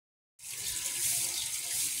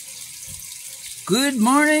Good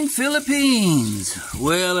morning, Philippines.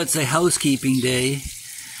 Well, it's a housekeeping day.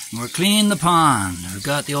 We're cleaning the pond. We've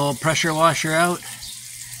got the old pressure washer out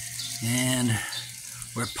and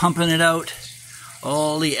we're pumping it out,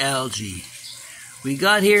 all the algae. We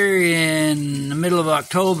got here in the middle of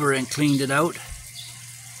October and cleaned it out.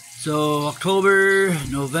 So October,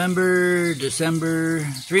 November, December,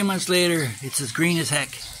 3 months later, it's as green as heck.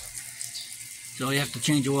 So you have to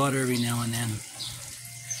change the water every now and then.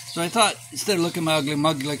 So I thought, instead of looking at my ugly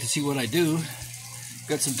mug, I'd like to see what I do.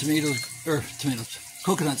 Got some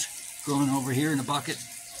coconuts growing over here in a bucket.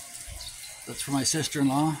 That's for my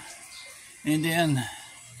sister-in-law. And then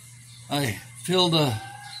I filled the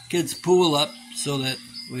kids' pool up so that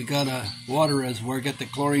we got a water reservoir, get the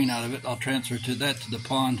chlorine out of it. I'll transfer that to the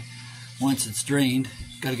pond once it's drained.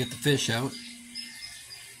 Got to get the fish out.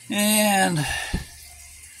 And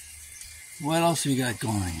what else we got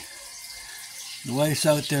going? The wife's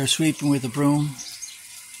out there sweeping with a broom,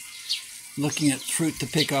 looking at fruit to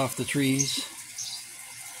pick off the trees.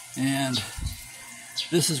 And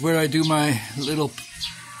this is where I do my little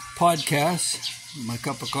podcasts, my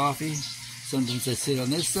cup of coffee. Sometimes I sit on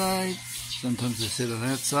this side, sometimes I sit on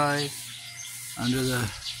that side, under the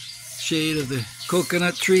shade of the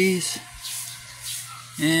coconut trees.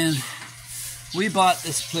 And we bought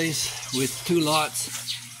this place with 2 lots.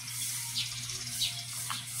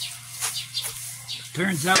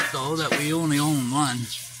 Turns out, though, that we only own one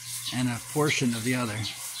and a portion of the other.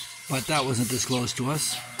 But that wasn't disclosed to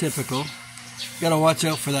us. Typical. Gotta watch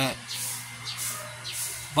out for that.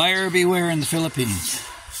 Buyer beware in the Philippines.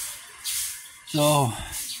 So,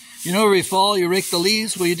 you know, every fall you rake the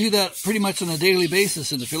leaves. Well, you do that pretty much on a daily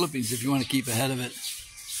basis in the Philippines if you want to keep ahead of it.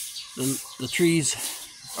 The trees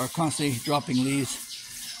are constantly dropping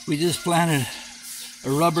leaves. We just planted a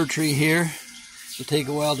rubber tree here. It'll take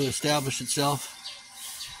a while to establish itself.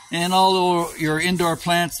 And all your indoor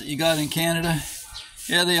plants that you got in Canada,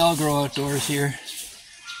 yeah, they all grow outdoors here.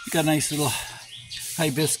 You got a nice little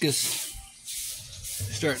hibiscus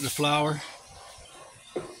starting to flower.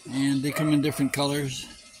 And they come in different colors.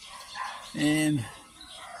 And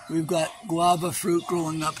we've got guava fruit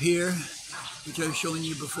growing up here, which I've shown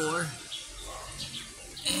you before.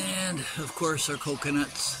 And, of course, our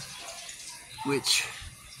coconuts, which,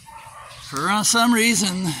 for some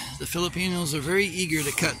reason, the Filipinos are very eager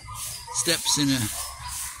to cut steps in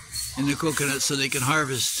the coconut so they can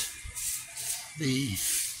harvest the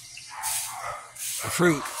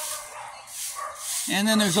fruit. And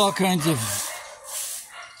then there's all kinds of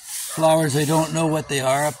flowers. I don't know what they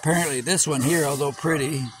are. Apparently this one here, although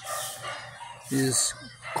pretty, is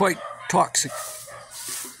quite toxic.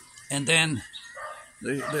 And then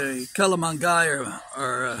the calamangai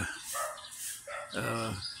are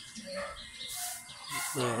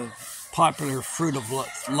the popular fruit of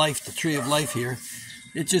life, the tree of life here.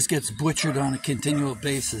 It just gets butchered on a continual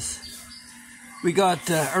basis. We got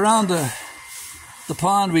around the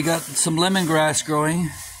pond, we got some lemongrass growing,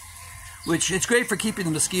 which it's great for keeping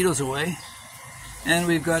the mosquitoes away. And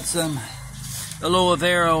we've got some aloe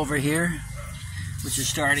vera over here, which is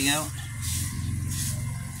starting out.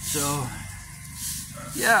 So,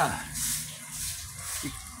 yeah.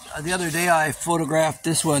 The other day I photographed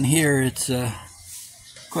this one here. It's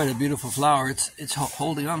quite a beautiful flower. It's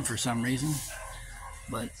holding on for some reason.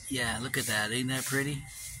 But yeah, look at that. Ain't that pretty?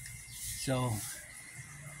 So,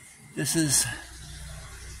 this is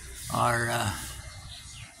our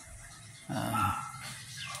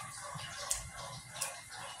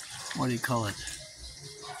what do you call it?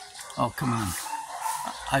 Oh, come on.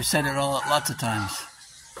 I've said it lots of times.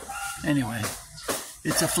 Anyway,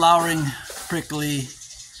 it's a flowering, prickly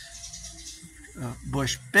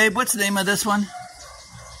bush. Babe, what's the name of this one?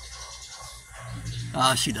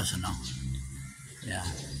 She doesn't know. Yeah.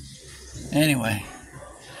 Anyway,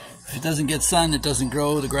 if it doesn't get sun, it doesn't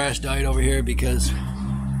grow. The grass died over here because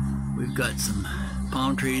we've got some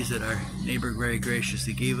palm trees that our neighbor very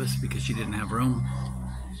graciously gave us because she didn't have room.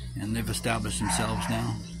 And they've established themselves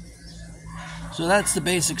now. So that's the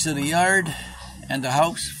basics of the yard and the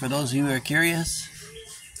house, for those of you who are curious.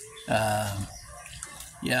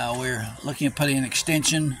 Yeah, we're looking at putting an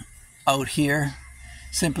extension out here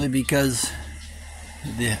simply because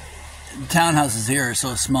the townhouses here are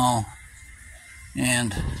so small.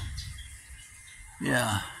 And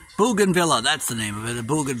yeah, Bougainvillea, that's the name of it, a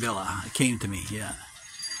Bougainvillea. It came to me, yeah.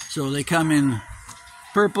 So they come in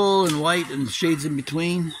purple and white and shades in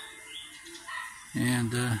between.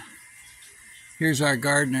 And here's our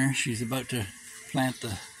gardener. She's about to plant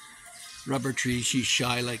the rubber tree. She's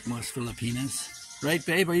shy like most Filipinas. Right,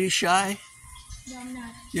 babe? Are you shy? No, I'm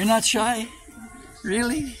not. You're not shy?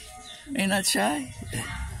 Really? Are you not shy?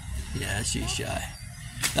 Yeah, she's shy.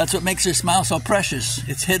 That's what makes her smile so precious.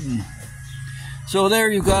 It's hidden. So there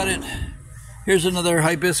you got it. Here's another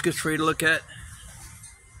hibiscus for you to look at.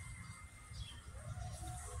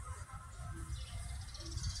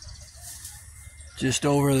 Just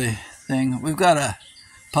over the thing. We've got a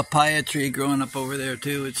papaya tree growing up over there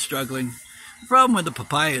too. It's struggling. The problem with the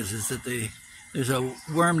papayas is that there's a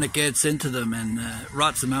worm that gets into them and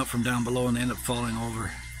rots them out from down below, and they end up falling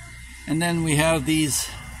over. And then we have these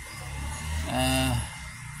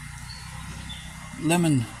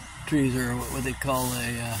lemon trees, or what they call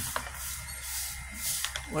a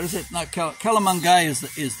what is it? Not calamangai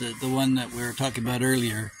is the one that we were talking about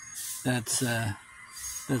earlier. That's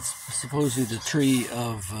supposedly the tree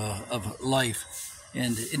of life,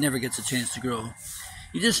 and it never gets a chance to grow.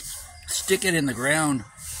 You just stick it in the ground,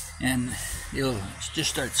 and it'll just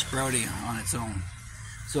start sprouting on its own.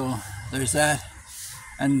 So there's that,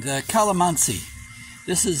 and calamansi.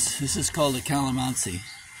 This is called a calamansi,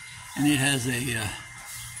 and it has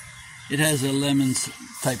a lemon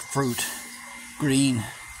type fruit, green,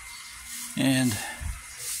 and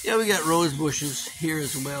yeah, we got rose bushes here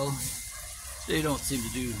as well. They don't seem to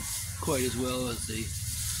do quite as well as they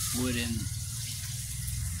would in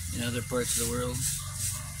other parts of the world.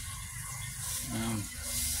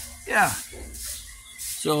 Yeah.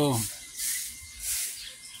 So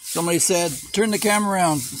somebody said, turn the camera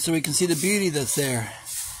around so we can see the beauty that's there.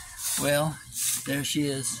 Well, there she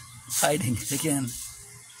is, hiding again.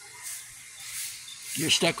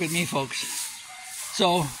 You're stuck with me, folks.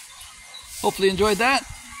 So hopefully you enjoyed that.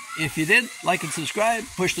 If you did, like and subscribe,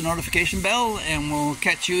 push the notification bell, and we'll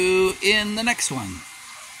catch you in the next one.